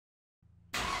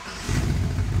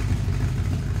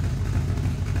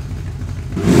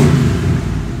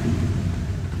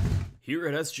Here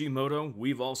at SG Moto,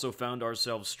 we've also found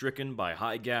ourselves stricken by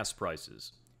high gas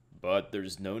prices. But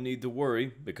there's no need to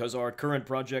worry, because our current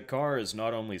project car is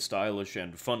not only stylish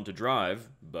and fun to drive,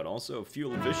 but also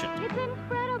fuel efficient. It's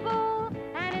incredible,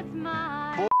 and it's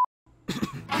mine.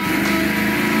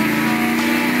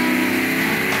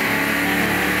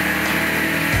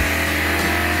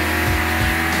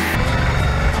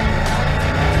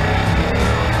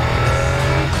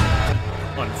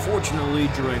 Unfortunately,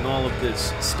 during all of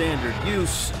this standard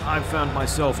use, I've found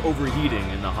myself overheating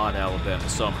in the hot Alabama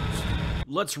summers.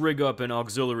 Let's rig up an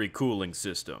auxiliary cooling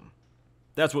system.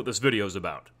 That's what this video's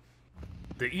about.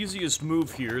 The easiest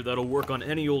move here that'll work on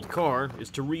any old car is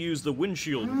to reuse the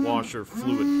windshield washer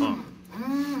fluid pump.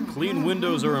 Clean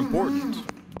windows are important,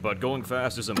 but going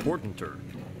fast is importanter.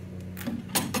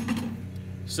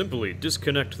 Simply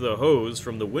disconnect the hose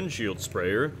from the windshield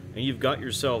sprayer, and you've got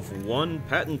yourself one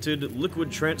patented liquid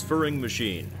transferring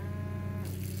machine.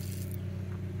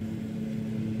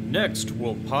 Next,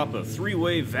 we'll pop a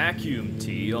three-way vacuum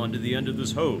tee onto the end of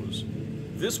this hose.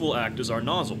 This will act as our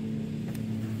nozzle.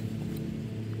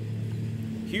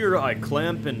 Here I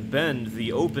clamp and bend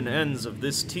the open ends of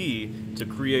this tee to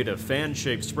create a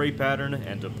fan-shaped spray pattern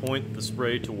and to point the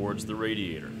spray towards the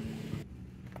radiator.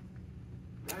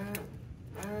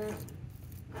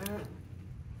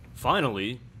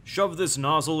 Finally, shove this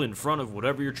nozzle in front of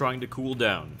whatever you're trying to cool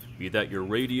down, be that your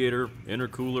radiator,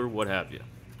 intercooler, what have you.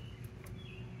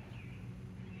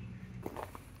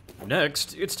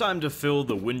 Next, it's time to fill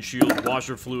the windshield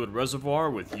washer fluid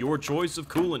reservoir with your choice of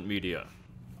coolant media.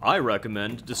 I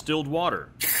recommend distilled water,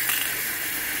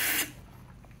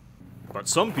 but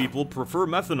some people prefer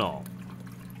methanol.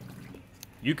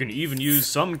 You can even use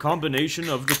some combination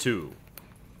of the two.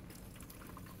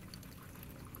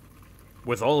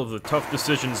 With all of the tough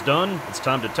decisions done, it's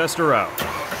time to test her out.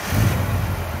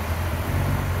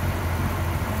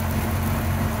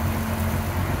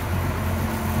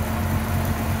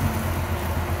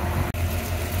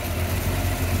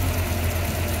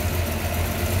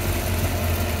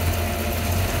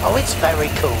 Oh, it's very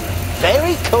cool.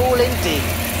 Very cool indeed.